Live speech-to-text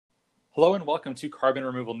Hello and welcome to Carbon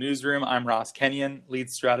Removal Newsroom. I'm Ross Kenyon, lead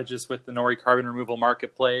strategist with the NORI Carbon Removal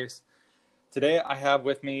Marketplace. Today I have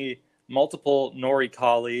with me multiple NORI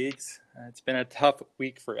colleagues. It's been a tough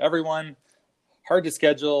week for everyone, hard to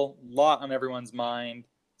schedule, a lot on everyone's mind.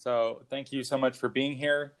 So thank you so much for being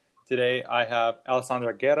here. Today I have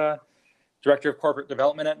Alessandra Guerra, Director of Corporate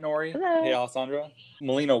Development at NORI. Hello. Hey, Alessandra.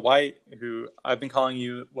 Melina White, who I've been calling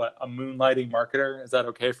you, a moonlighting marketer. Is that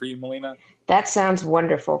okay for you, Melina? That sounds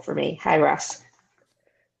wonderful for me. Hi, Ross.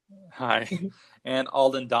 Hi. And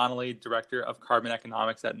Alden Donnelly, Director of Carbon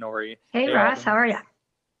Economics at NORI. Hey Ross, Alden. how are you?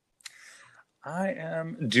 I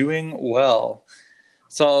am doing well.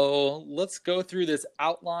 So let's go through this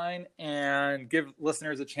outline and give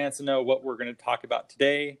listeners a chance to know what we're going to talk about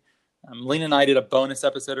today. Melina and I did a bonus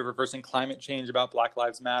episode of Reversing Climate Change about Black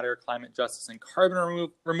Lives Matter, climate justice, and carbon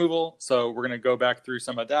removal. So we're going to go back through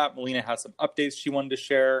some of that. Melina has some updates she wanted to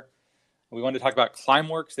share. We wanted to talk about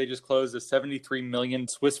Climeworks. They just closed a 73 million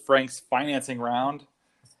Swiss francs financing round.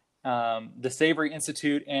 The Savory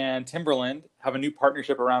Institute and Timberland have a new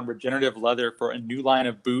partnership around regenerative leather for a new line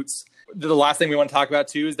of boots. The last thing we want to talk about,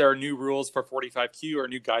 too, is there are new rules for 45Q or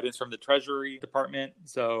new guidance from the Treasury Department.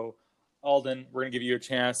 So, Alden, we're going to give you a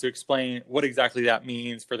chance to explain what exactly that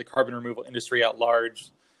means for the carbon removal industry at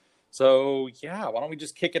large. So, yeah, why don't we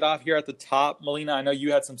just kick it off here at the top? Melina, I know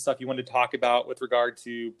you had some stuff you wanted to talk about with regard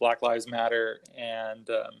to Black Lives Matter and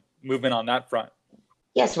movement on that front.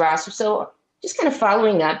 Yes, Ross. So just kind of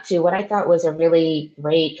following up to what I thought was a really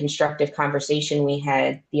great constructive conversation we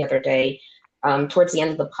had the other day. Towards the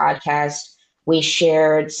end of the podcast, we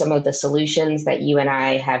shared some of the solutions that you and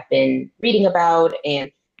I have been reading about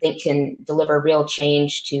and think can deliver real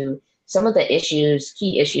change to some of the issues,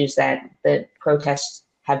 key issues that the protests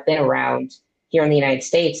have been around here in the United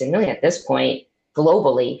States and really at this point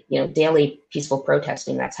globally, daily peaceful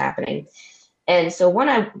protesting that's happening. And so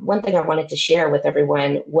one thing I wanted to share with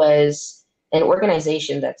everyone was an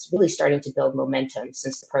organization that's really starting to build momentum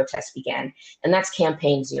since the protests began, and that's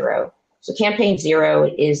Campaign Zero. So Campaign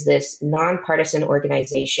Zero is this nonpartisan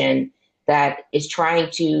organization that is trying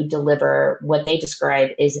to deliver what they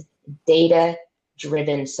describe as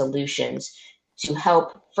data-driven solutions to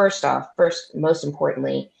help, first, most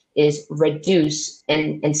importantly, is reduce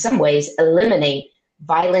and in some ways eliminate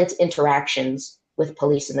violent interactions with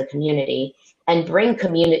police in the community and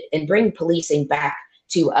bring policing back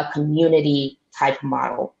to a community type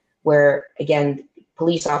model where, again,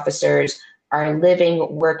 police officers are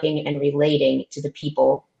living, working, and relating to the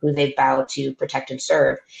people who they've vowed to protect and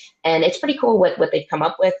serve. And it's pretty cool what they've come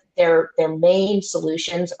up with. Their main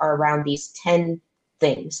solutions are around these 10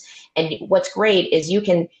 things. And what's great is you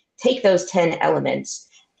can take those 10 elements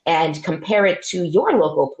and compare it to your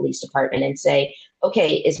local police department and say,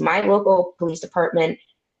 okay, is my local police department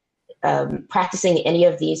practicing any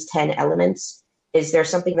of these 10 elements? Is there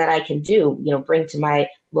something that I can do, bring to my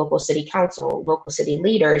local city council, local city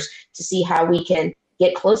leaders to see how we can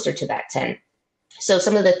get closer to that 10? So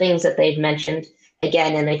some of the things that they've mentioned,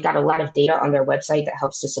 again, and they've got a lot of data on their website that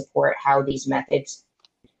helps to support how these methods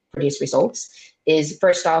produce results, is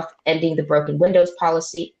first off, ending the broken windows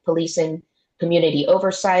policy, policing, community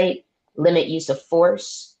oversight, limit use of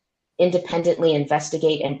force, independently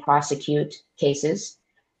investigate and prosecute cases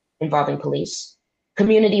involving police,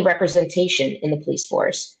 community representation in the police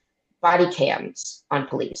force, body cams on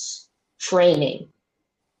police, training,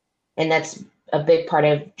 and that's a big part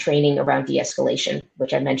of training around de-escalation,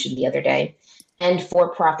 which I mentioned the other day, and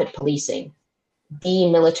for-profit policing,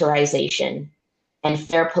 demilitarization, and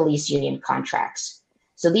fair police union contracts.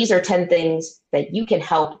 So these are 10 things that you can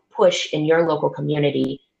help push in your local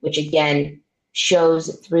community, which again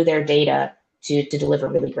shows through their data to deliver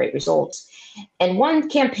really great results. And one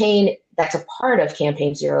campaign that's a part of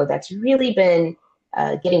Campaign Zero that's really been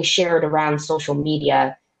getting shared around social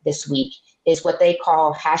media this week is what they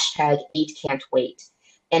call #8Can'tWait.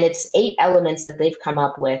 And it's 8 elements that they've come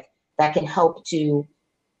up with that can help to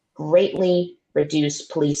greatly reduce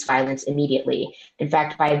police violence immediately. In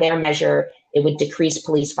fact, by their measure, it would decrease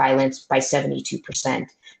police violence by 72%.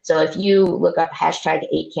 So if you look up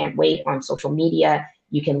 #8Can'tWait on social media,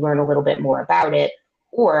 you can learn a little bit more about it.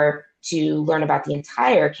 Or to learn about the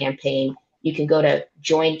entire campaign, you can go to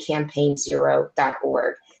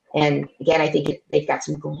joincampaignzero.org. And again, I think they've got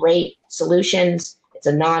some great solutions. It's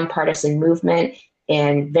a nonpartisan movement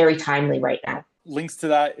and very timely right now. Links to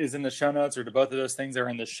that is in the show notes, or to both of those things are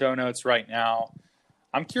in the show notes right now.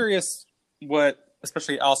 I'm curious what,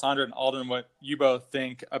 especially Alessandra and Alden, what you both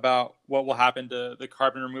think about what will happen to the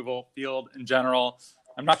carbon removal field in general.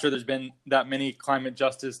 I'm not sure there's been that many climate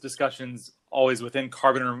justice discussions always within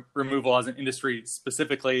carbon removal as an industry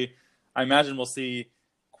specifically. I imagine we'll see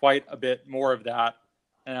quite a bit more of that.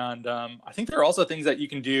 And I think there are also things that you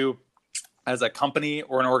can do as a company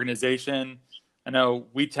or an organization. I know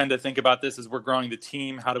we tend to think about this as we're growing the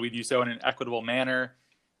team. How do we do so in an equitable manner?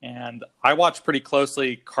 And I watch pretty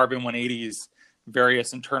closely Carbon 180's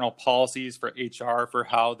various internal policies for HR for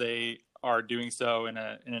how they are doing so in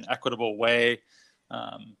an equitable way.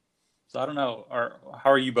 So I don't know, how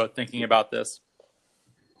are you both thinking about this?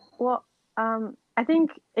 Well, I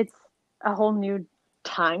think it's a whole new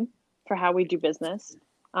time for how we do business.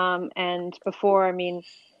 And before, I mean,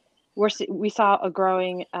 we saw a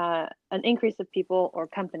growing, an increase of people or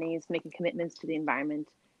companies making commitments to the environment.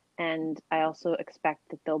 And I also expect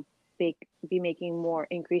that they'll be making more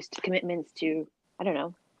increased commitments to, I don't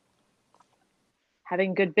know,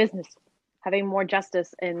 having good business, having more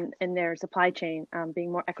justice in their supply chain,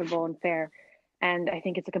 being more equitable and fair. And I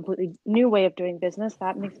think it's a completely new way of doing business.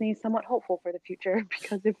 That makes me somewhat hopeful for the future,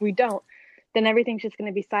 because if we don't, then everything's just going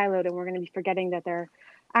to be siloed, and we're going to be forgetting that there are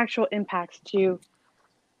actual impacts to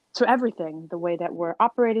everything, the way that we're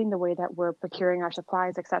operating, the way that we're procuring our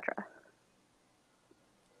supplies, etc.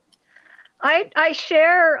 I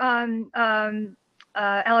share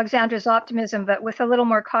Alexandra's optimism, but with a little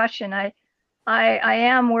more caution. I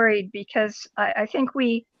am worried because I think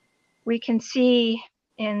we can see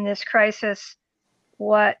in this crisis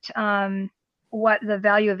what the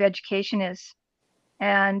value of education is,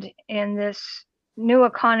 and in this new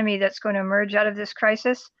economy that's going to emerge out of this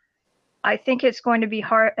crisis, I think it's going to be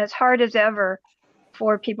hard as ever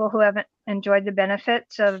for people who haven't enjoyed the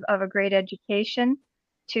benefits of a great education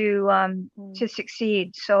to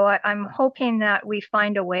succeed. So I'm hoping that we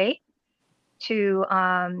find a way to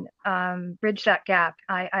bridge that gap.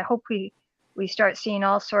 I hope we start seeing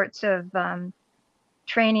all sorts of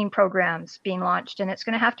training programs being launched, and it's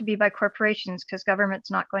going to have to be by corporations because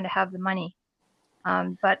government's not going to have the money.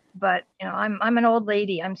 But you know, I'm an old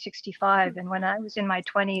lady. I'm 65, and when I was in my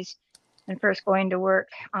 20s and first going to work,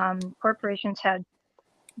 corporations had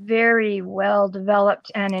very well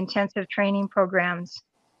developed and intensive training programs,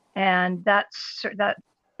 and that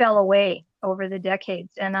fell away over the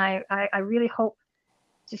decades. And I really hope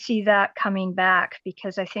to see that coming back,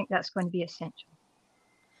 because I think that's going to be essential.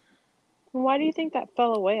 Why do you think that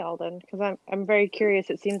fell away, Alden? Because I'm very curious.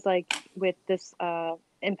 It seems like with this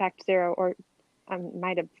Impact Zero, or I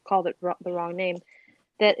might have called it the wrong name,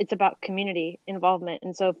 that it's about community involvement.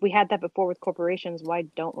 And so if we had that before with corporations, why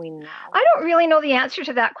don't we now? I don't really know the answer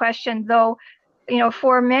to that question, though. You know,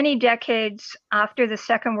 for many decades after the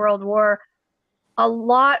Second World War, a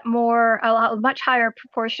much higher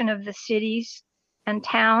proportion of the cities and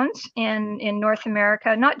towns in North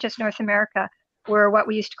America, not just North America, were what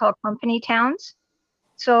we used to call company towns.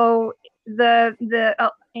 So there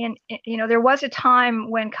was a time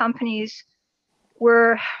when companies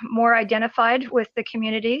were more identified with the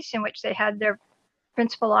communities in which they had their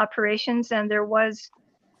principal operations, and there was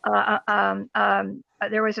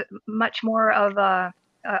much more of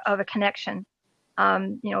a connection.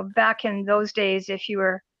 Back in those days, if you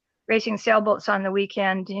were racing sailboats on the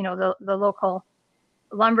weekend, the local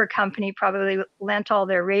lumber company probably lent all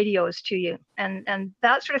their radios to you, and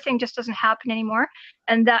that sort of thing just doesn't happen anymore.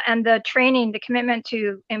 And the training, the commitment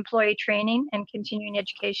to employee training and continuing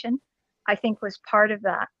education, I think was part of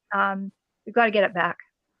that. We've got to get it back.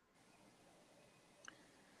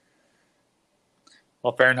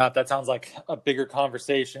 Well, fair enough. That sounds like a bigger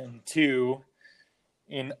conversation too.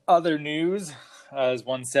 In other news, as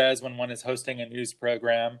one says when one is hosting a news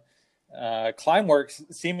program,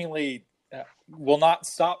 Climeworks seemingly will not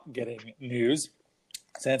stop getting news,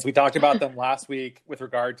 since we talked about them last week with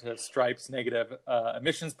regard to Stripe's negative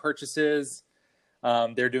emissions purchases.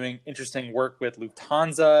 They're doing interesting work with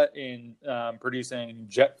Lufthansa in producing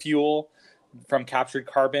jet fuel from captured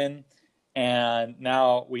carbon. And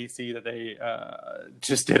now we see that they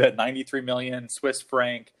just did a 93 million Swiss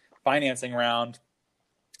franc financing round.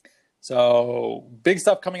 So big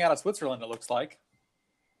stuff coming out of Switzerland, it looks like.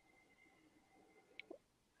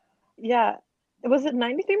 Yeah. Was it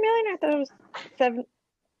 93 million? I thought it was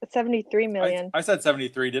 73 million. I said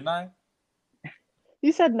 73, didn't I?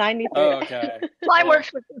 You said 93. Oh, okay.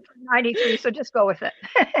 Climeworks was 93, so just go with it.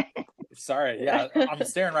 Sorry. Yeah, I'm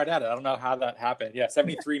staring right at it. I don't know how that happened. Yeah,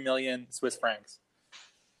 73 million Swiss francs.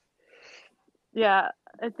 Yeah,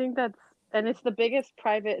 I think it's the biggest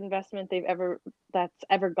private investment that's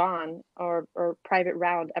ever gone, or private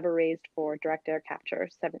round ever raised for direct air capture.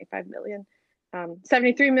 75 million.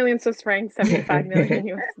 73 million Swiss francs, 75 million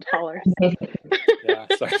US dollars. Yeah,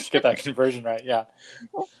 sorry, just get that conversion right. Yeah.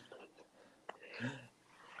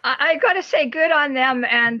 I got to say, good on them.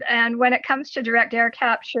 And when it comes to direct air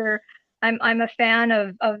capture, I'm a fan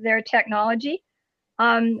of their technology.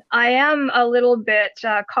 I am a little bit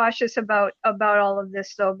cautious about all of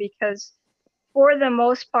this, though, because for the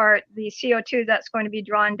most part, the CO2 that's going to be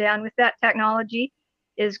drawn down with that technology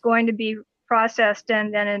is going to be processed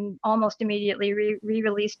and then almost immediately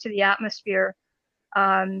re-released to the atmosphere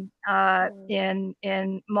in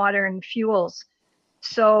modern fuels.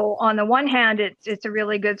 So on the one hand, it's a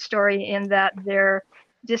really good story in that they're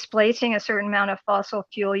displacing a certain amount of fossil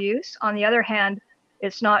fuel use. On the other hand,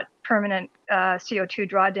 it's not permanent CO2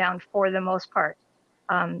 drawdown for the most part.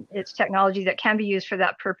 It's technology that can be used for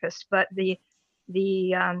that purpose, but the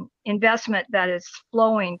investment that is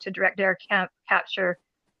flowing to direct air capture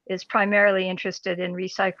is primarily interested in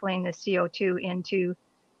recycling the CO2 into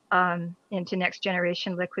next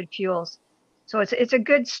generation liquid fuels. So it's a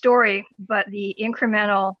good story, but the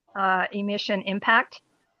incremental emission impact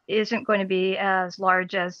isn't going to be as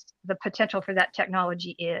large as the potential for that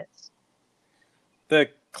technology is. The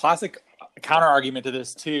classic counter argument to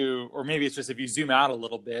this too, or maybe it's just if you zoom out a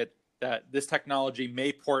little bit, that this technology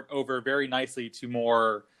may port over very nicely to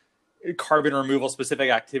more carbon removal specific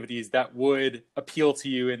activities that would appeal to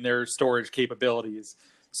you in their storage capabilities.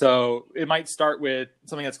 So it might start with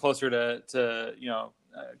something that's closer to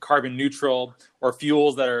carbon neutral or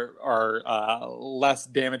fuels that are less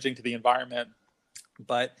damaging to the environment.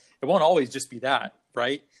 But it won't always just be that,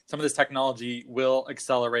 right? Some of this technology will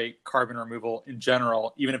accelerate carbon removal in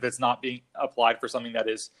general, even if it's not being applied for something that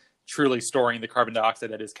is truly storing the carbon dioxide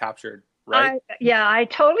that is captured, right? I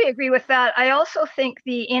totally agree with that. I also think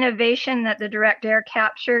the innovation that the direct air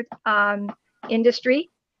capture industry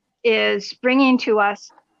is bringing to us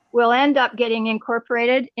will end up getting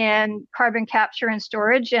incorporated in carbon capture and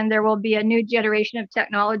storage, and there will be a new generation of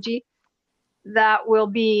technology that will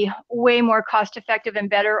be way more cost effective and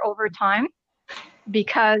better over time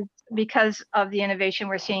because of the innovation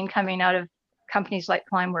we're seeing coming out of companies like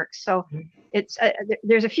Climeworks. So it's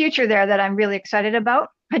there's a future there that I'm really excited about.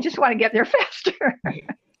 I just want to get there faster.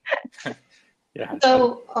 Yeah.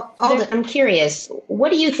 So, Alden, I'm curious,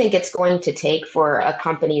 what do you think it's going to take for a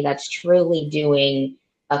company that's truly doing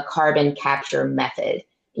a carbon capture method,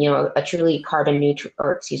 a truly carbon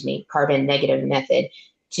negative method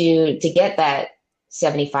to get that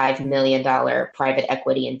 $75 million private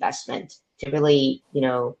equity investment to really,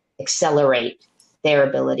 accelerate their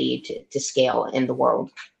ability to scale in the world?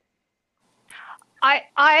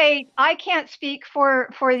 I can't speak for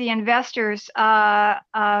the investors. I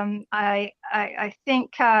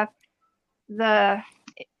think and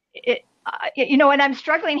I'm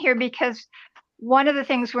struggling here because one of the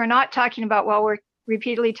things we're not talking about while we're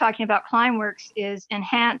repeatedly talking about Climeworks is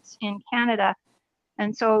Enhance in Canada.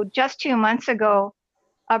 And so just 2 months ago,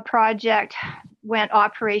 a project went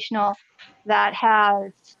operational that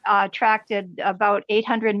has attracted about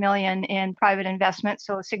 $800 million in private investment,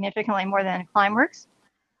 so significantly more than Climeworks.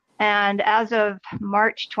 And as of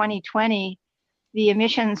March 2020, the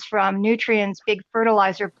emissions from Nutrien's big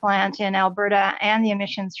fertilizer plant in Alberta and the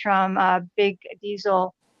emissions from a big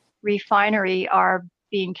diesel refinery are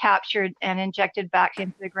being captured and injected back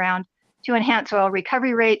into the ground to enhance oil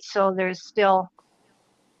recovery rates. So there's still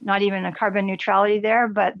not even a carbon neutrality there,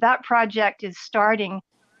 but that project is starting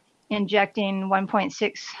injecting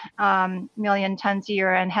 1.6 million tons a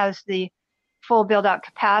year and has the full build-out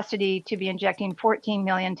capacity to be injecting 14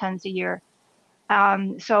 million tons a year.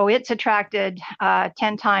 So it's attracted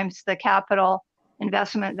 10 times the capital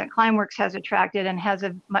investment that Climeworks has attracted and has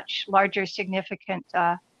a much larger,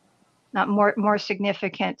 more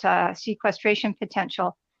significant sequestration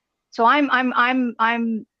potential. So I'm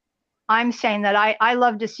saying that I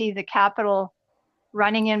love to see the capital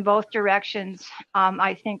running in both directions.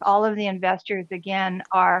 I think all of the investors, again,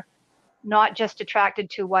 are not just attracted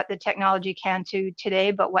to what the technology can do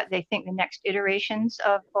today, but what they think the next iterations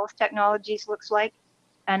of both technologies looks like.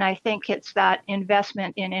 And I think it's that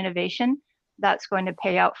investment in innovation that's going to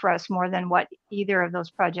pay out for us more than what either of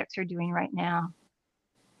those projects are doing right now.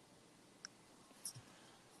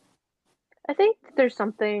 I think there's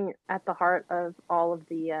something at the heart of all of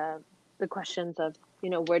the questions of,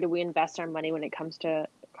 where do we invest our money when it comes to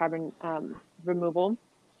carbon removal,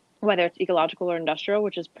 whether it's ecological or industrial,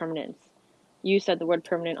 which is permanence. You said the word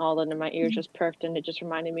permanent, Alden, and my ears just perked, and it just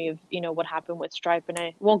reminded me of, what happened with Stripe. And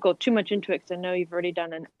I won't go too much into it because I know you've already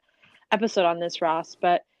done an episode on this, Ross,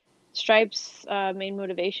 but Stripe's main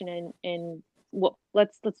motivation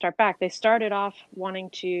let's start back. They started off wanting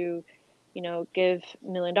to, give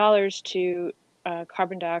 $1 million to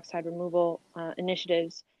carbon dioxide removal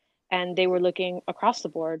initiatives. And they were looking across the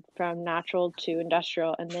board from natural to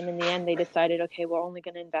industrial. And then in the end, they decided, okay, we're only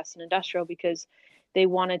going to invest in industrial because they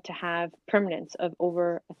wanted to have permanence of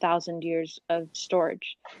over 1,000 years of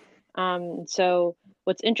storage. So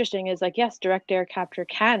what's interesting is like, yes, direct air capture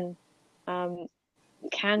can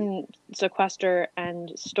sequester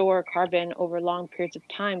and store carbon over long periods of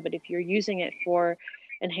time, but if you're using it for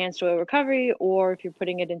enhanced oil recovery, or if you're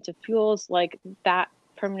putting it into fuels, like that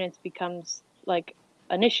permanence becomes like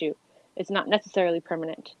an issue. It's not necessarily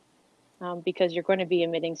permanent, because you're going to be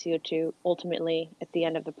emitting CO2 ultimately at the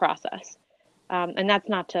end of the process. And that's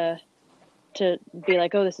not to be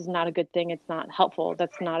like, oh, this is not a good thing, it's not helpful.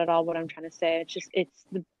 That's not at all what I'm trying to say. It's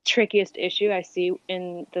the trickiest issue I see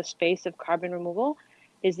in the space of carbon removal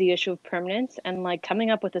is the issue of permanence, and like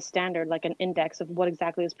coming up with a standard, like an index of what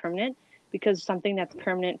exactly is permanent, because something that's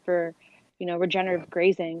permanent for, regenerative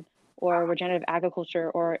grazing or regenerative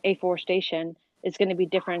agriculture or afforestation is going to be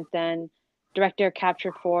different than direct air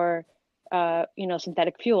capture for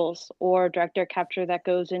synthetic fuels, or direct air capture that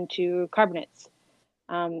goes into carbonates.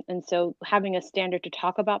 And so having a standard to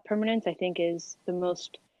talk about permanence, I think, is the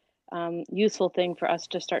most useful thing for us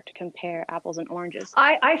to start to compare apples and oranges.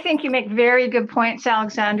 I think you make very good points,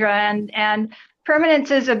 Alexandra, and permanence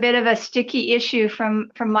is a bit of a sticky issue from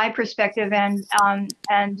my perspective, and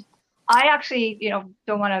I actually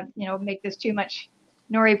don't want to make this too much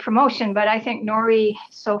NORI promotion, but I think NORI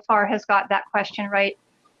so far has got that question right.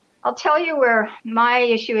 I'll tell you where my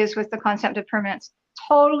issue is with the concept of permanence.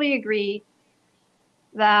 Totally agree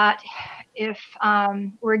that if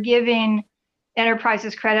we're giving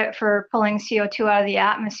enterprises credit for pulling CO2 out of the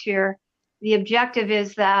atmosphere, the objective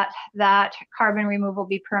is that carbon removal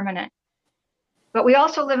be permanent. But we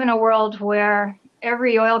also live in a world where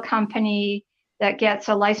every oil company that gets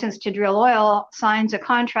a license to drill oil signs a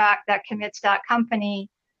contract that commits that company,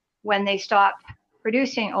 when they stop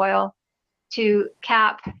producing oil, to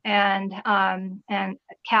cap and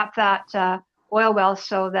cap that oil well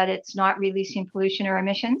so that it's not releasing pollution or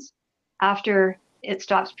emissions after it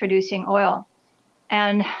stops producing oil.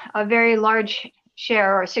 And a very large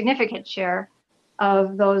share, or a significant share,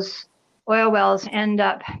 of those oil wells end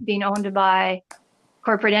up being owned by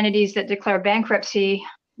corporate entities that declare bankruptcy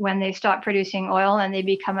when they stop producing oil, and they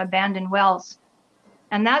become abandoned wells.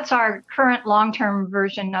 And that's our current long-term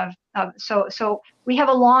version of so we have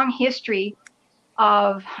a long history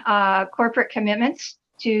of corporate commitments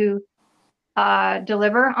to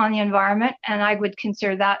deliver on the environment, and I would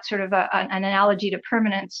consider that sort of an analogy to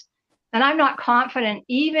permanence. And I'm not confident,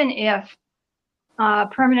 even if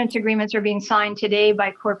permanent agreements are being signed today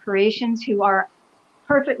by corporations who are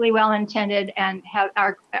perfectly well-intended and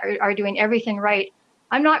are doing everything right,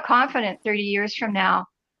 I'm not confident 30 years from now,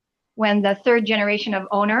 when the third generation of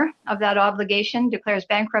owner of that obligation declares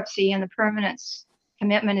bankruptcy and the permanence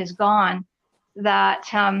commitment is gone, that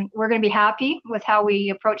we're going to be happy with how we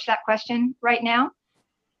approach that question right now.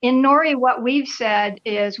 In NORI, what we've said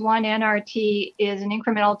is 1 NRT is an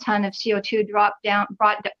incremental ton of CO2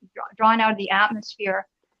 drawn out of the atmosphere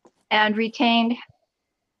and retained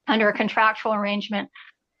under a contractual arrangement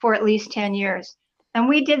for at least 10 years. And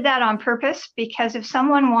we did that on purpose, because if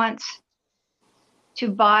someone wants to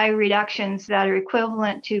buy reductions that are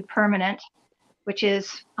equivalent to permanent, which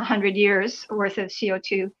is 100 years worth of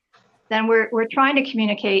CO2, then we're trying to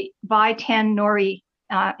communicate buy 10 NORI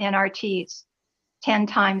NRTs, 10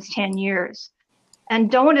 times 10 years. And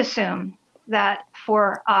don't assume that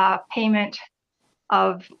for payment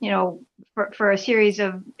of, for a series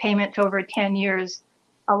of payments over 10 years,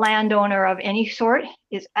 a landowner of any sort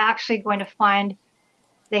is actually going to find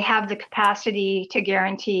they have the capacity to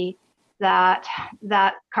guarantee that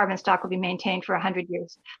carbon stock will be maintained for 100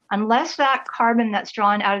 years. Unless that carbon that's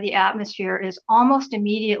drawn out of the atmosphere is almost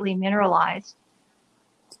immediately mineralized,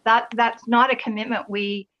 that's not a commitment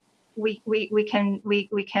we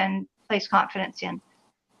can place confidence in.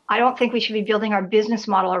 I don't think we should be building our business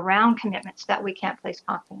model around commitments that we can't place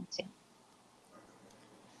confidence in.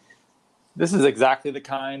 This is exactly the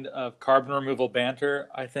kind of carbon removal banter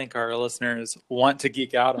I think our listeners want to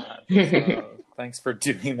geek out on. So thanks for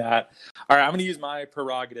doing that. All right, I'm going to use my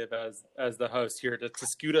prerogative as the host here to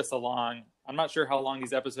scoot us along. I'm not sure how long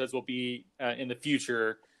these episodes will be in the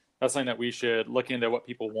future. That's something that we should look into what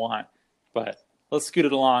people want. But let's scoot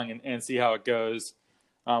it along and see how it goes.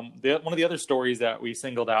 One of the other stories that we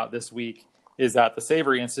singled out this week is that the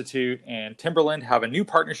Savory Institute and Timberland have a new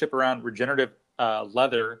partnership around regenerative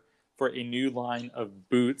leather for a new line of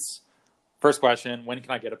boots. First question, when can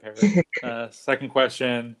I get a pair? Second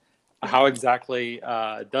question, how exactly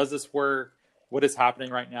does this work? What is happening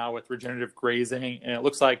right now with regenerative grazing? And it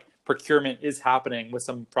looks like procurement is happening with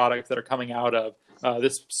some products that are coming out of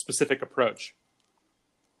this specific approach.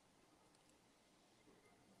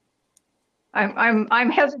 I'm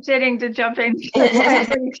hesitating to jump in because I'm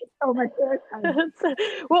bringing so much airtime.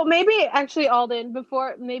 Well, maybe actually, Alden,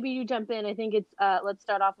 before maybe you jump in, I think it's let's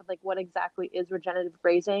start off with like what exactly is regenerative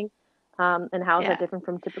grazing, and how is that different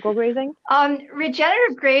from typical grazing?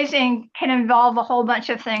 Regenerative grazing can involve a whole bunch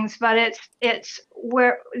of things, but it's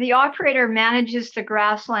where the operator manages the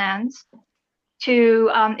grasslands to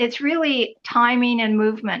it's really timing and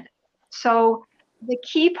movement. So the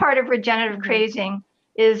key part of regenerative grazing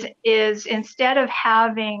is instead of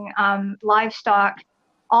having livestock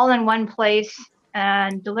all in one place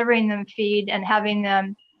and delivering them feed and having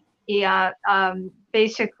them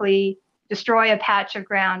basically destroy a patch of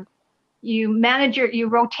ground, you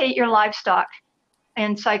rotate your livestock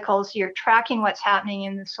in cycles. You're tracking what's happening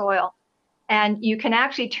in the soil, and you can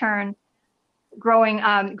actually turn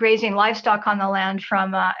grazing livestock on the land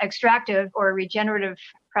from extractive or regenerative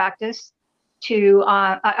practice to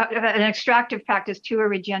an extractive practice to a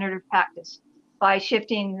regenerative practice by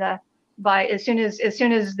shifting as soon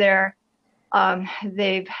as they've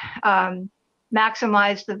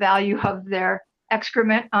maximized the value of their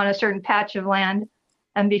excrement on a certain patch of land,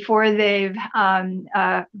 and before they've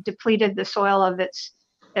depleted the soil of its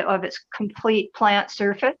complete plant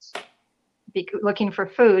surface, looking for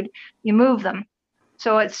food, you move them.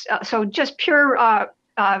 So it's just pure,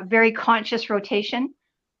 very conscious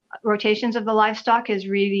rotations of the livestock is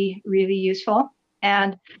really, really useful.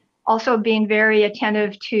 And also being very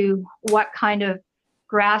attentive to what kind of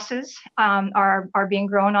grasses are being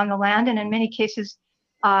grown on the land. And in many cases,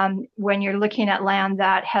 when you're looking at land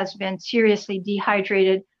that has been seriously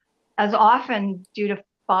dehydrated, as often due to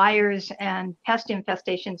fires and pest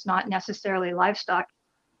infestations, not necessarily livestock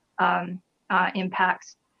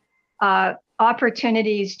impacts,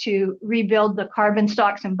 opportunities to rebuild the carbon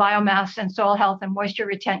stocks and biomass and soil health and moisture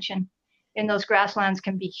retention in those grasslands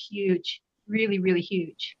can be huge, really, really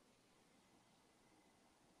huge.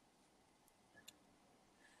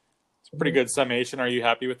 It's a pretty good summation. Are you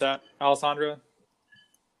happy with that, Alessandra?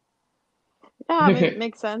 Yeah, I mean, it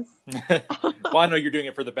makes sense. Well, I know you're doing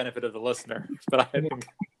it for the benefit of the listener, but I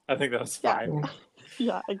think that's fine.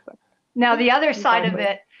 Yeah, exactly. Now the other side of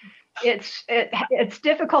it, it's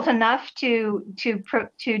difficult enough to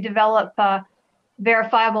develop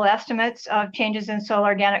verifiable estimates of changes in soil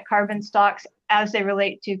organic carbon stocks as they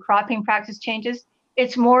relate to cropping practice changes.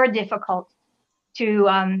 It's more difficult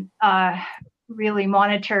to really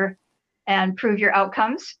monitor and prove your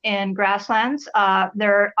outcomes in grasslands.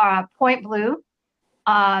 Point Blue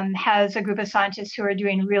has a group of scientists who are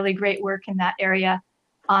doing really great work in that area.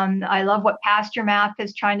 I love what Pasture Map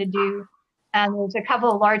is trying to do. And there's a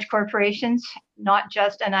couple of large corporations, not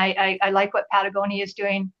just, and I like what Patagonia is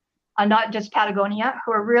doing, not just Patagonia,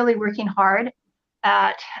 who are really working hard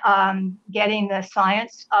at getting the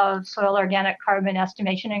science of soil organic carbon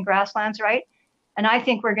estimation in grasslands right. And I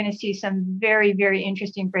think we're going to see some very, very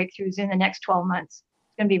interesting breakthroughs in the next 12 months.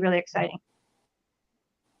 It's going to be really exciting.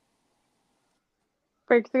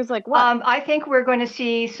 Breakthroughs like what? I think we're going to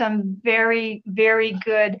see some very, very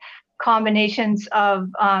good combinations of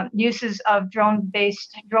uses of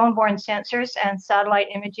drone-borne sensors and satellite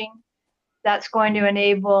imaging that's going to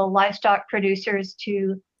enable livestock producers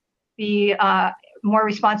to be more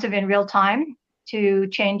responsive in real time to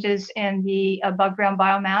changes in the above ground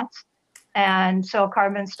biomass and soil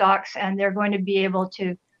carbon stocks, and they're going to be able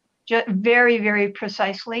to very, very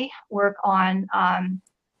precisely work on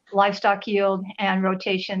livestock yield and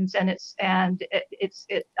rotations, and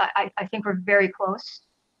I think we're very close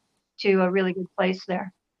to a really good place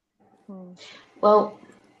there. Well,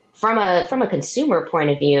 from a consumer point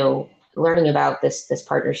of view, learning about this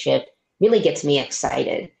partnership really gets me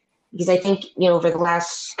excited, because I think, over the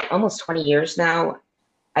last almost 20 years now,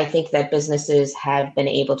 I think that businesses have been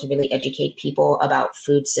able to really educate people about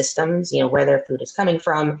food systems, where their food is coming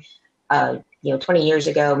from. 20 years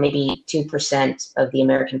ago, maybe 2% of the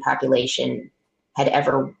American population had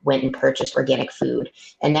ever went and purchased organic food.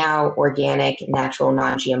 And now organic, natural,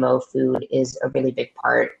 non-GMO food is a really big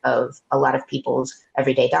part of a lot of people's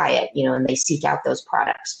everyday diet, and they seek out those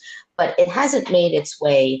products. But it hasn't made its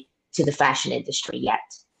way to the fashion industry yet.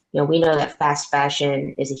 We know that fast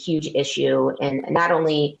fashion is a huge issue, and not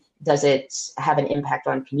only does it have an impact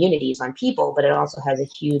on communities, on people, but it also has a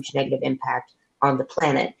huge negative impact on the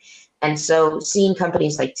planet. And so seeing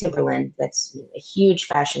companies like Timberland, that's a huge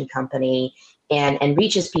fashion company, and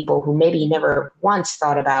reaches people who maybe never once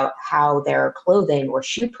thought about how their clothing or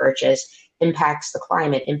shoe purchase impacts the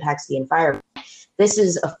climate, impacts the environment. This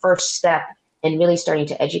is a first step in really starting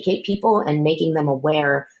to educate people and making them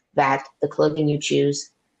aware that the clothing you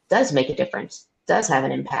choose does make a difference, does have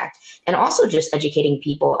an impact. And also just educating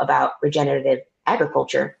people about regenerative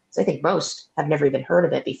agriculture, So I think most have never even heard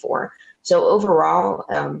of it before. So overall,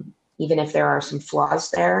 even if there are some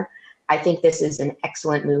flaws there, I think this is an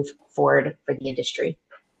excellent move forward for the industry.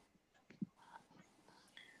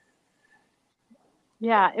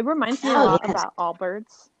 Yeah, it reminds me a Oh, lot yes. about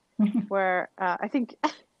Allbirds, where I think,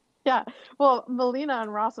 yeah. Well, Melina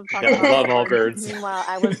and Ross have talked Yeah, about I love Allbirds. Allbirds. Meanwhile,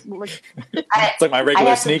 I was It's like my I regular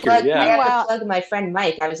have to sneaker. plug, I Yeah. have Meanwhile- to plug my friend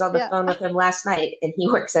Mike. I was on the Yeah. phone with him last night, and he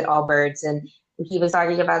works at Allbirds, and he was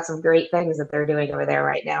talking about some great things that they're doing over there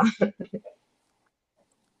right now.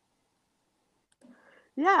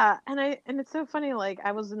 Yeah, and it's so funny. Like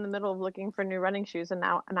I was in the middle of looking for new running shoes, and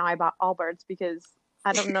now I bought Allbirds because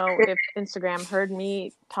I don't know if Instagram heard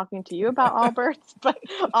me talking to you about Allbirds, but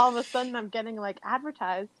all of a sudden I'm getting like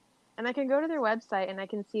advertised, and I can go to their website and I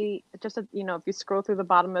can see just if you scroll through the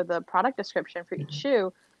bottom of the product description for each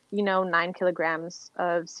shoe, 9 kilograms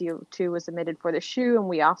of CO2 was emitted for the shoe, and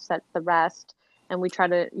we offset the rest, and we try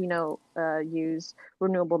to use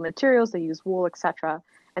renewable materials. They use wool, etc.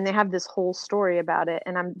 And they have this whole story about it,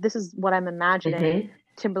 and this is what I'm imagining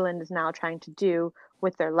Timberland is now trying to do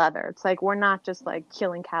with their leather. It's like we're not just like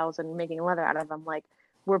killing cows and making leather out of them. Like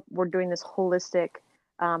we're doing this holistic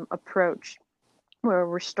approach where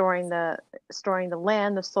we're storing the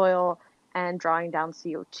land, the soil, and drawing down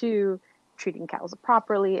CO2, treating cows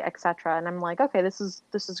properly, etc. And I'm like, okay, this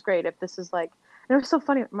is great. If this is like, and it was so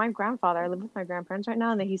funny. My grandfather, I live with my grandparents right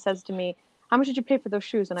now, and he says to me, "How much did you pay for those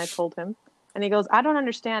shoes?" And I told him. And he goes, I don't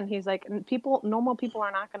understand. He's like, normal people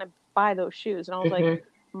are not going to buy those shoes. And I was like,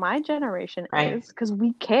 my generation is, because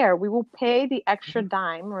we care. We will pay the extra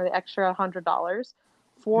dime or the extra $100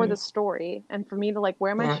 for the story, and for me to like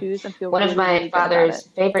wear my shoes and feel one really, of my really father's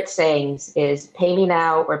favorite sayings is "Pay me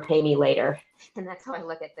now or pay me later," and that's how I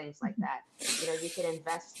look at things like that. You can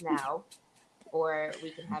invest now, or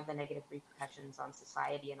we can have the negative repercussions on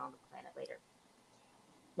society and on the planet later.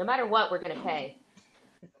 No matter what, we're going to pay.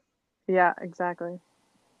 Yeah, exactly.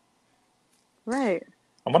 Right.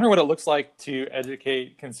 I wonder what it looks like to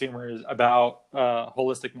educate consumers about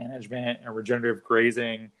holistic management and regenerative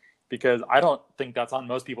grazing, because I don't think that's on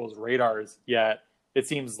most people's radars yet. It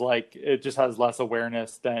seems like it just has less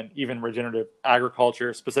awareness than even regenerative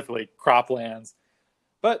agriculture, specifically croplands.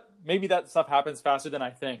 But maybe that stuff happens faster than I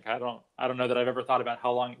think. I don't know that I've ever thought about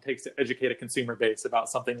how long it takes to educate a consumer base about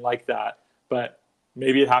something like that. But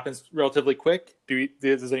maybe it happens relatively quick.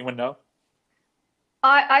 Does anyone know?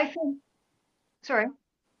 I think. Sorry.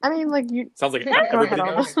 I mean, like you. Sounds like everybody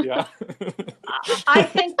knows. Yeah. I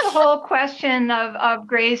think the whole question of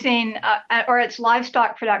grazing or its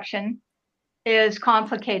livestock production is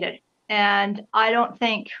complicated, and I don't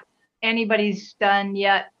think anybody's done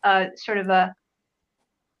yet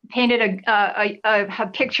painted a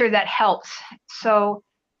picture that helps. So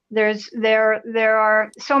there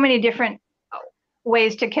are so many different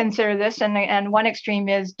ways to consider this, and one extreme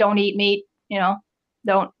is don't eat meat,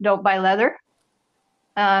 don't buy leather,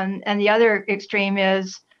 and the other extreme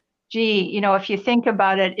is, gee, if you think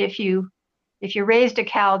about it, if you raised a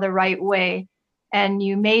cow the right way and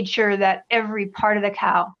you made sure that every part of the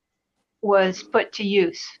cow was put to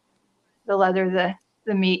use, the leather,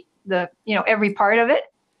 the meat, every part of it,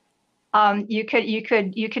 you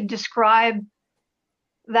could describe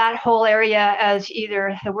that whole area as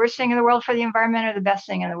either the worst thing in the world for the environment or the best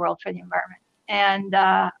thing in the world for the environment. And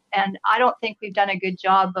I don't think we've done a good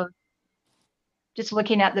job of just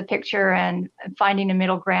looking at the picture and finding a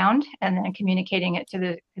middle ground and then communicating it to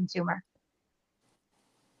the consumer.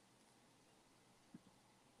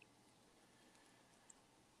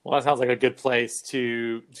 Well, that sounds like a good place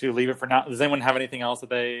to leave it for now. Does anyone have anything else that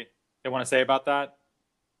they want to say about that?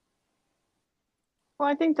 Well,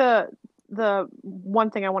 I think the one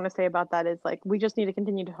thing I want to say about that is like we just need to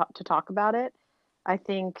continue to talk about it. I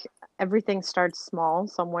think everything starts small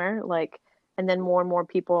somewhere, and then more and more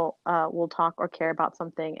people will talk or care about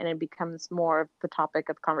something, and it becomes more of the topic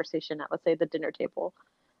of conversation at, let's say, the dinner table.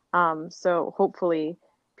 So hopefully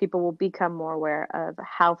people will become more aware of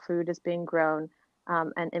how food is being grown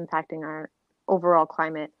and impacting our overall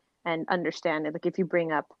climate, and understand it. Like if you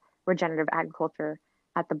bring up regenerative agriculture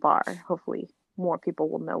at the bar, hopefully more people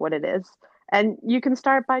will know what it is. And you can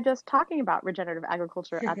start by just talking about regenerative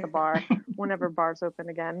agriculture at the bar whenever bars open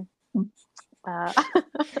again.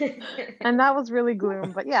 And that was really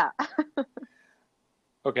gloom, but yeah.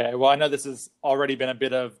 Okay, well, I know this has already been a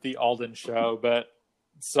bit of the Alden show, but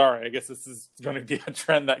sorry, I guess this is going to be a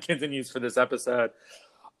trend that continues for this episode.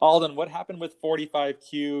 Alden, what happened with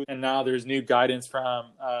 45Q? And now there's new guidance from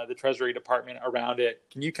the Treasury Department around it.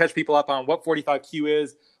 Can you catch people up on what 45Q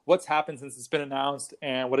is, what's happened since it's been announced,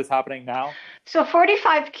 and what is happening now? So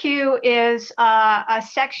 45Q is a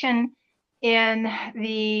section in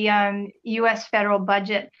the U.S. federal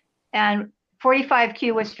budget. And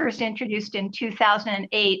 45Q was first introduced in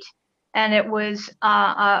 2008, and it was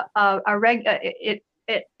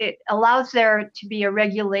it allows there to be a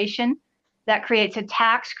regulation that creates a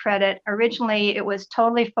tax credit. Originally, it was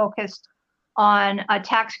totally focused on a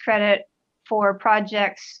tax credit for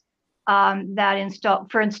projects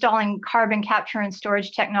for installing carbon capture and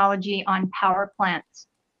storage technology on power plants.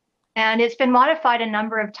 And it's been modified a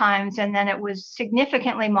number of times, and then it was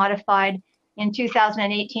significantly modified in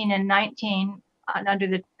 2018 and 19 under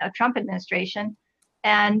the Trump administration.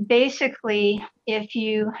 And basically, if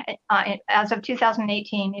you, as of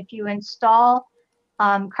 2018, if you install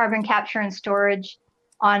carbon capture and storage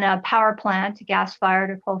on a power plant, a gas-fired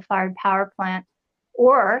or coal-fired power plant,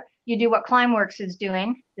 or you do what Climeworks is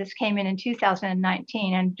doing, this came in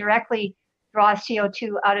 2019, and directly draw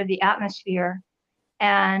CO2 out of the atmosphere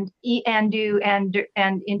and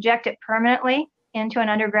inject it permanently into an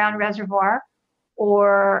underground reservoir,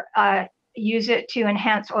 or use it to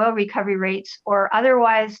enhance oil recovery rates, or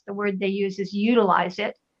otherwise the word they use is utilize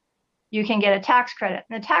it, you can get a tax credit.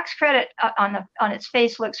 And the tax credit on its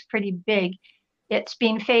face looks pretty big. It's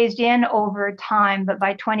being phased in over time, but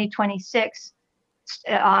by 2026,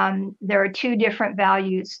 there are two different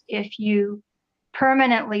values. If you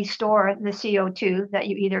permanently store the CO2 that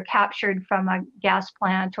you either captured from a gas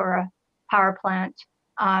plant or a power plant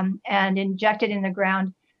and inject it in the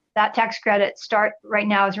ground, that tax credit right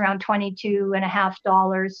now is around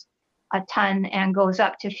 $22.50 a ton and goes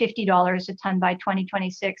up to $50 a ton by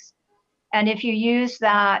 2026. And if you use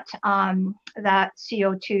that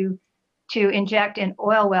CO2 to inject in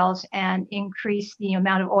oil wells and increase the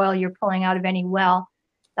amount of oil you're pulling out of any well,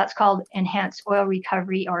 that's called enhanced oil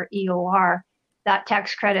recovery, or EOR. That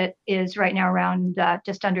tax credit is right now around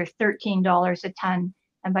just under $13 a ton,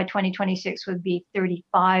 and by 2026 would be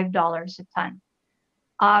 $35 a ton.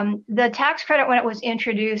 The tax credit, when it was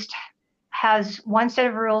introduced, has one set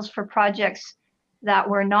of rules for projects that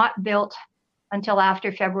were not built until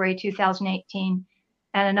after February 2018,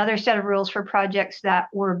 and another set of rules for projects that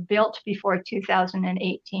were built before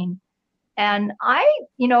 2018. And I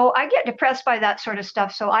get depressed by that sort of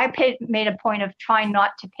stuff, so I made a point of trying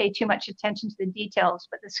not to pay too much attention to the details.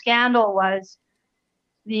 But the scandal was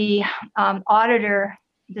the auditor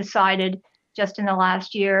decided just in the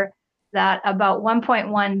last year that about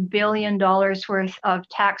 $1.1 billion worth of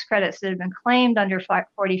tax credits that have been claimed under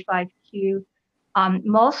 45Q,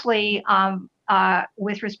 mostly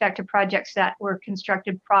with respect to projects that were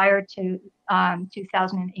constructed prior to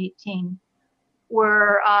 2018,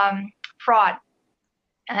 were fraud.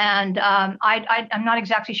 And I'm not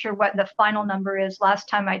exactly sure what the final number is. Last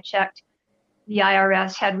time I checked, the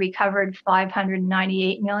IRS had recovered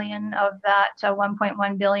 598 million of that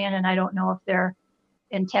 1.1 billion, and I don't know if their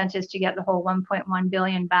intent is to get the whole 1.1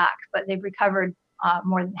 billion back, but they've recovered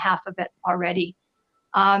more than half of it already.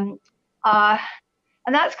 And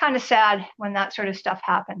that's kind of sad when that sort of stuff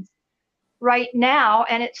happens. Right now,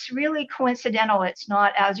 and it's really coincidental, it's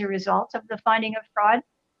not as a result of the finding of fraud.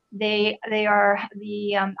 The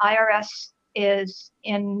IRS is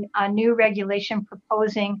in a new regulation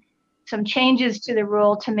proposing some changes to the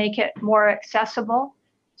rule to make it more accessible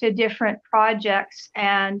to different projects,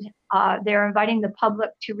 and they're inviting the public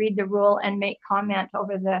to read the rule and make comment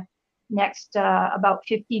over the next about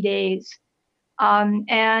 50 days.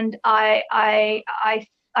 And I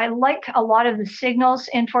like a lot of the signals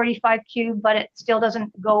in 45Q, but it still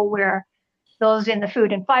doesn't go where those in the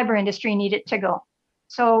food and fiber industry need it to go.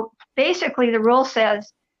 So basically the rule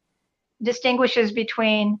distinguishes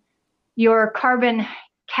between your carbon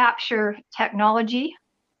capture technology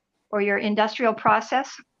or your industrial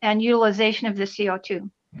process and utilization of the CO2.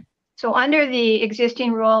 So under the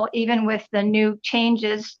existing rule, even with the new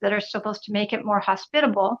changes that are supposed to make it more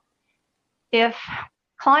hospitable, if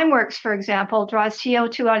Climeworks, for example, draws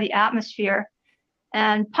CO2 out of the atmosphere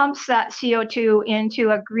and pumps that CO2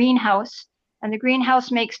 into a greenhouse, and the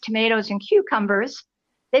greenhouse makes tomatoes and cucumbers,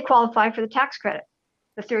 they qualify for the tax credit,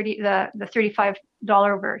 the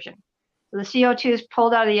 $35 version. So the CO2 is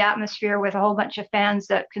pulled out of the atmosphere with a whole bunch of fans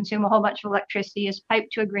that consume a whole bunch of electricity, is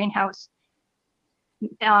piped to a greenhouse,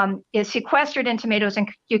 is sequestered in tomatoes and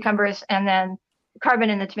cucumbers, and then the carbon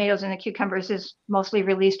in the tomatoes and the cucumbers is mostly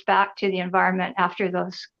released back to the environment after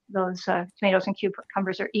those tomatoes and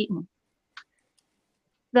cucumbers are eaten.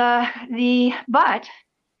 But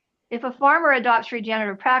if a farmer adopts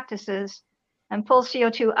regenerative practices and pulls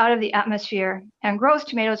CO2 out of the atmosphere and grows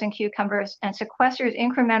tomatoes and cucumbers and sequesters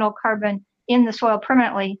incremental carbon in the soil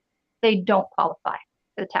permanently, they don't qualify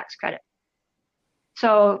for the tax credit.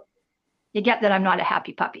 So you get that I'm not a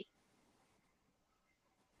happy puppy.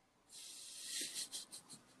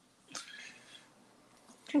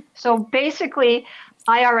 So basically,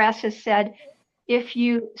 IRS has said, if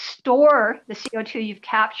you store the CO2 you've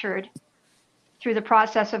captured through the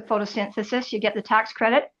process of photosynthesis, you get the tax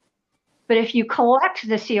credit. But if you collect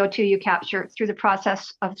the CO2 you capture through the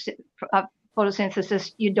process of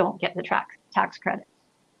photosynthesis, you don't get the tax credit.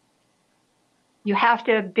 You have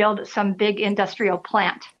to build some big industrial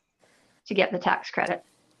plant to get the tax credit,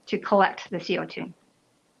 to collect the CO2.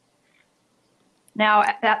 Now,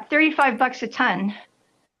 at $35 a ton,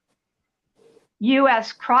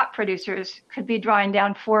 US crop producers could be drawing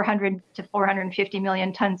down 400 to 450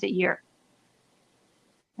 million tons a year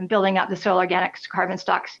and building up the soil organic carbon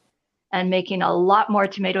stocks and making a lot more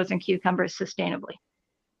tomatoes and cucumbers sustainably.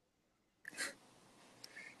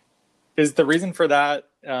 Is the reason for that,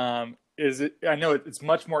 I know it's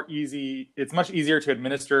much easier to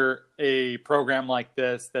administer a program like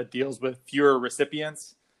this that deals with fewer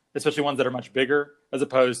recipients, especially ones that are much bigger, as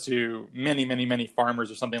opposed to many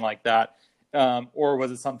farmers or something like that. Or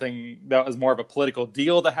was it something that was more of a political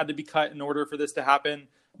deal that had to be cut in order for this to happen?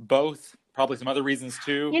 Both, probably some other reasons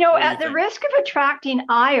too. At the risk of attracting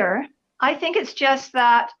ire, I think it's just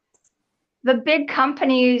that the big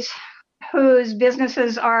companies whose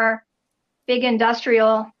businesses are big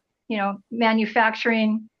industrial,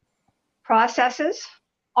 manufacturing processes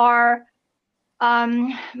are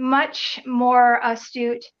much more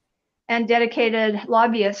astute and dedicated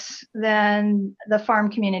lobbyists than the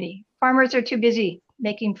farm community. Farmers are too busy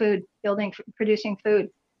making food, producing food.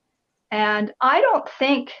 And I don't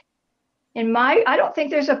think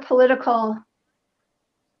there's a political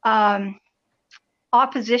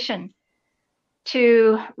opposition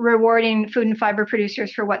to rewarding food and fiber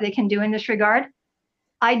producers for what they can do in this regard.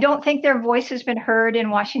 I don't think their voice has been heard in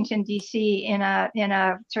Washington, D.C. in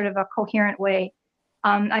a sort of a coherent way.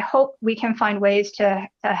 I hope we can find ways to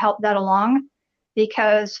help that along,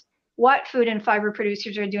 because what food and fiber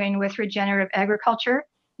producers are doing with regenerative agriculture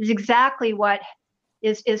is exactly what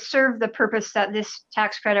is served the purpose that this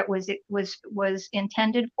tax credit was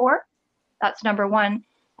intended for. That's number one.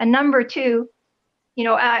 And number two, we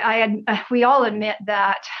all admit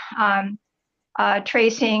that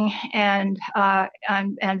tracing and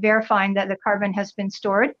verifying that the carbon has been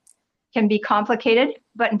stored can be complicated.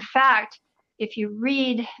 But in fact, if you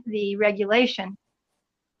read the regulation,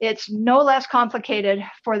 it's no less complicated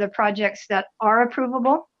for the projects that are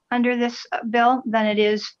approvable under this bill than it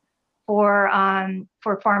is for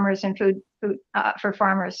farmers and food for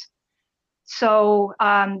farmers. So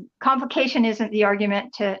complication isn't the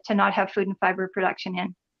argument to not have food and fiber production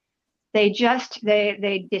in.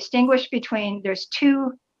 They distinguish between, there's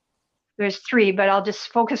three, but I'll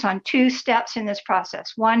just focus on two steps in this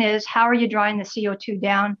process. One is, how are you drawing the CO2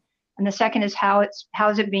 down? And the second is, how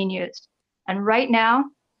is it being used? And right now,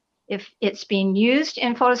 if it's being used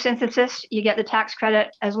in photosynthesis, you get the tax credit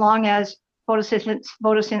as long as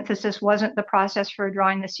photosynthesis wasn't the process for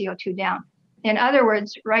drawing the CO2 down. In other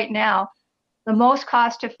words, right now, the most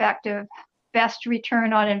cost-effective, best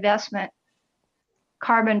return on investment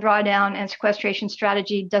carbon drawdown and sequestration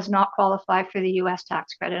strategy does not qualify for the U.S.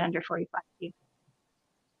 tax credit under 45Q.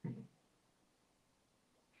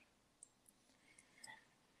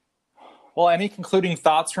 Well, any concluding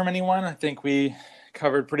thoughts from anyone? I think we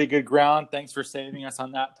covered pretty good ground. Thanks for saving us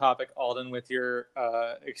on that topic, Alden, with your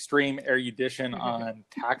extreme erudition on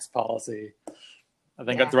tax policy. I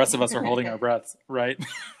think that the rest of us are holding our breaths, right?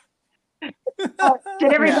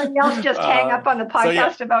 Did everybody else just hang up on the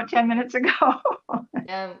podcast about 10 minutes ago?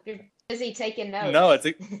 You're busy taking notes. No,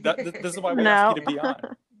 this is why we asked you to be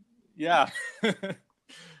on. Yeah.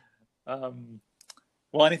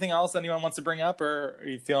 Well, anything else anyone wants to bring up, or are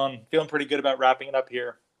you feeling pretty good about wrapping it up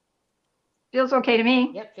here? Feels okay to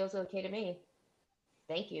me. Yep, feels okay to me.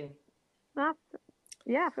 Thank you.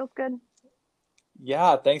 Yeah, feels good.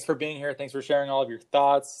 Yeah, thanks for being here. Thanks for sharing all of your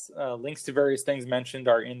thoughts. Links to various things mentioned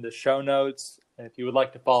are in the show notes. If you would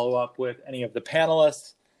like to follow up with any of the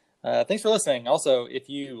panelists, thanks for listening. Also, if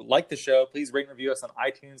you like the show, please rate and review us on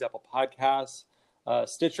iTunes, Apple Podcasts,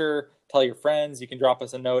 Stitcher. Tell your friends. You can drop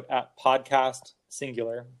us a note at podcast,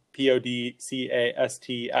 singular, podcast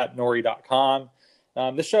 @nori.com.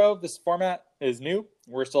 This format is new.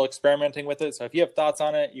 We're still experimenting with it. So if you have thoughts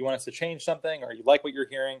on it, you want us to change something, or you like what you're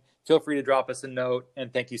hearing, feel free to drop us a note.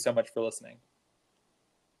 And thank you so much for listening.